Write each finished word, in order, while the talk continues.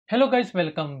Hello guys,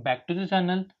 welcome back to the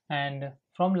channel. And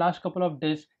from last couple of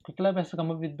days, Qwiklabs has come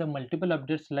up with the multiple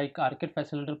updates like Arcade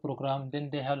Facilitator program. Then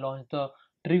they have launched the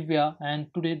trivia, and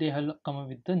today they have come up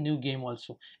with the new game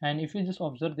also. And if you just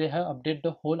observe, they have updated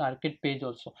the whole arcade page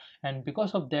also. And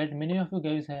because of that, many of you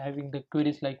guys are having the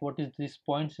queries like what is this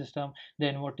point system?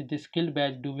 Then what is this skill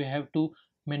badge? Do we have to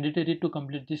mandatory to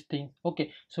complete this thing?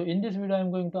 Okay, so in this video,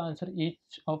 I'm going to answer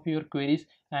each of your queries,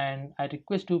 and I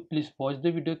request you please watch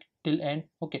the video till end.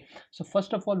 Okay, so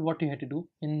first of all, what you have to do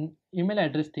in email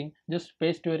address thing, just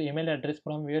paste your email address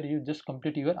from where you just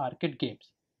complete your arcade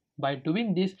games. By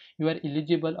doing this, you are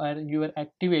eligible or you are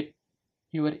activate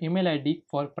your email id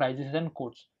for prizes and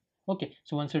codes. Okay,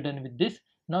 so once you're done with this,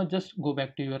 now just go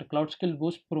back to your cloud skill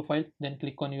boost profile, then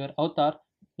click on your avatar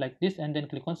like this, and then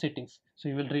click on settings. So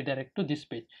you will redirect to this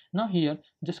page. Now here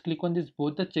just click on this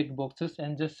both the check boxes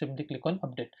and just simply click on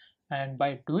update. And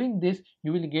by doing this,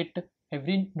 you will get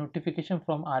every notification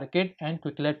from arcade and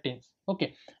Qwiklabs teams.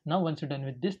 Okay, now once you're done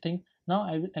with this thing, now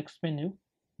I will explain you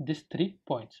these 3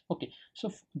 points. Okay,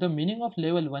 so the meaning of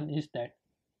level 1 is that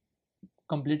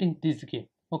completing this game.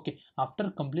 Okay,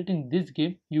 after completing this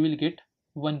game you will get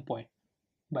 1 point.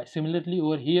 By similarly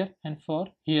over here and for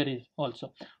here is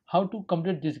also how to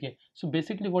complete this game. So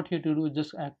basically what you have to do is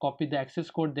just copy the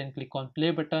access code, then click on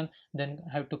play button, then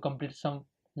have to complete some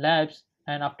labs,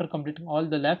 and after completing all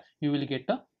the labs you will get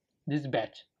this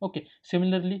badge. Okay,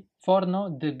 similarly for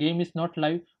now the game is not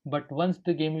live, but once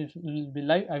the game will be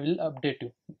live I will update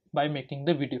you by making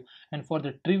the video. And for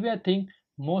the trivia thing,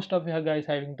 most of you guys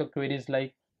having the queries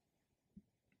like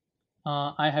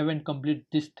I haven't complete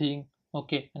this thing.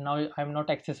 Okay, and now I'm not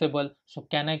accessible, so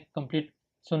can I complete?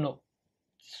 So no.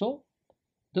 So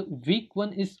the week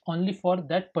 1 is only for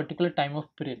that particular time of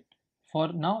period.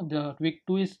 For now the week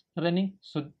 2 is running,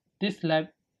 so this lab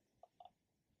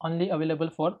only available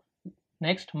for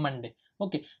next Monday.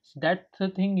 Okay, so that's the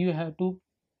thing you have to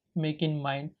make in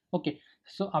mind. Okay,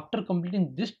 so after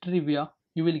completing this trivia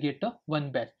you will get a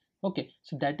 1 badge. Okay,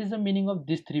 so that is the meaning of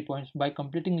these 3 points. By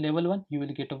completing level 1 you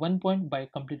will get a 1 point. By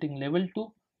completing level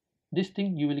 2 this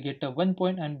thing you will get a 1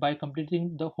 point, and by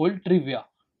completing the whole trivia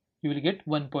you will get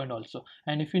 1 point also.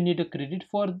 And if you need a credit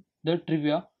for the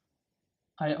trivia,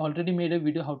 I already made a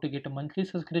video how to get a monthly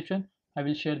subscription. I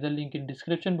will share the link in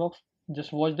description box.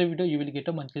 Just watch the video, you will get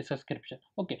a monthly subscription.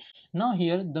 Okay, now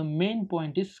here the main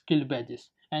point is skill badges,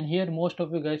 and here most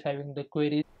of you guys having the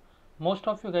queries, most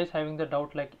of you guys having the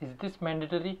doubt like is this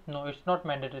mandatory? No, it's not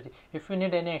mandatory. If you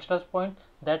need any extra point,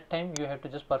 that time you have to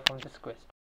just perform this quest.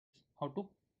 How to?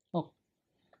 Oh,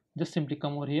 just simply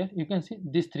come over here, you can see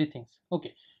these 3 things.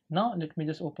 Okay, now let me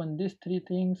just open these 3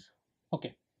 things.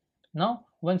 Okay, now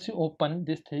once you open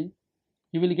this thing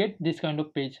you will get this kind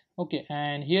of page. Okay,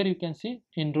 and here you can see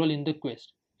enroll in the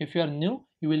quest. If you are new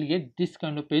you will get this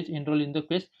kind of page, enroll in the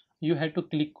quest. You have to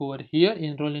click over here,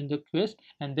 enroll in the quest,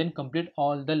 and then complete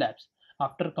all the labs.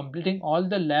 After completing all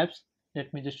the labs,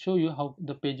 let me just show you how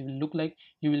the page will look like.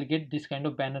 You will get this kind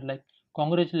of banner like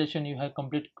congratulations, you have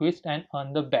completed quest and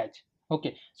earned the badge.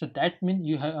 Okay, so that means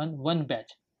you have earned 1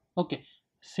 badge. Okay,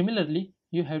 similarly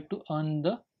you have to earn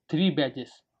the 3 badges,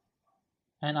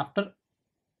 and after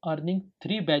earning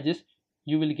 3 badges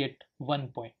you will get 1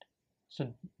 point.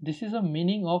 So this is a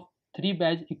meaning of 3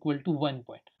 badge equal to 1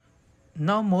 point.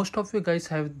 Now most of you guys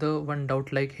have the one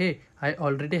doubt like, hey, I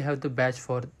already have the badge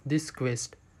for this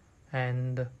quest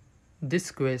and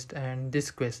this quest and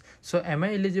this quest, so am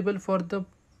I eligible for the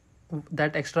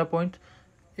that extra point?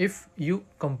 If you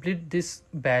complete this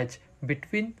badge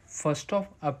between 1st of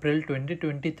April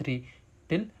 2023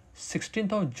 till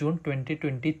 16th of June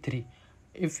 2023,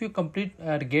 if you complete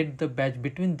or get the badge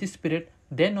between this period,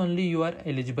 then only you are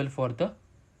eligible for the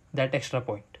that extra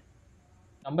point.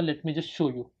 Number, let me just show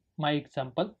you my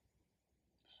example.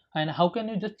 And how can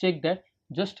you just check that?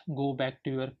 Just go back to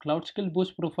your cloud skill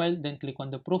boost profile, then click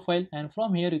on the profile, and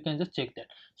from here you can just check that.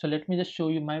 So let me just show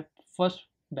you my first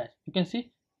batch. You can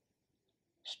see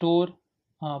store,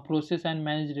 process and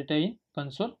manage data in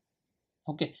console.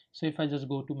 Okay, so if I just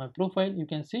go to my profile, you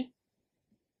can see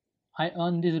I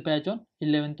earned this badge on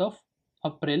 11th of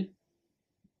April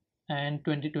and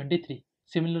 2023.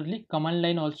 Similarly, command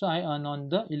line also I earn on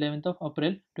the 11th of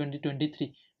April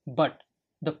 2023. But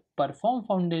the perform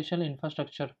foundational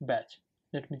infrastructure batch,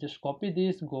 let me just copy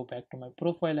this, go back to my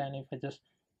profile, and if I just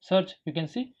search, you can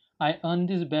see I earned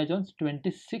this badge on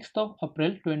 26th of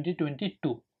April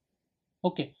 2022.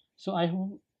 Okay, so I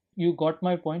hope you got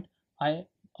my point. I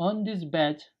earned this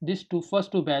badge, this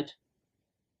first two badge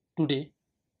today,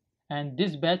 and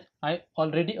this badge I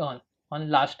already earned on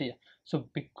last year. So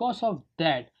because of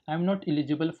that I'm not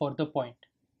eligible for the point.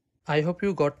 I hope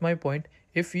you got my point.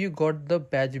 If you got the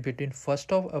badge between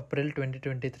 1st of April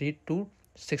 2023 to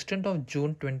 16th of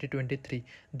June 2023,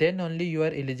 then only you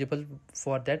are eligible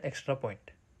for that extra point.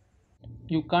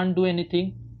 You can't do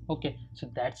anything. Okay,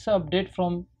 so that's the update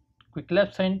from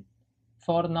Qwiklabs side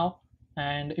for now.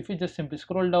 And if you just simply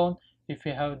scroll down, if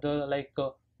you have the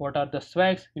what are the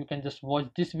swags, you can just watch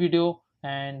this video.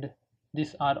 And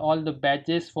these are all the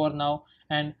badges for now.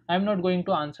 And I'm not going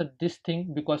to answer this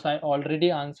thing because I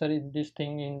already answered this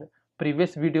thing in the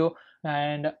previous video.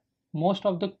 And most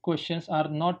of the questions are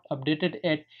not updated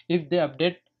yet. If they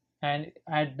update and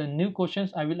add the new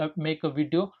questions, I will make a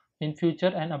video in future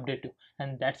and update you.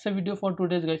 And that's the video for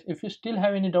today, guys. If you still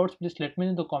have any doubts, please let me know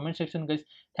in the comment section, guys.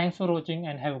 Thanks for watching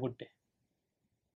and have a good day.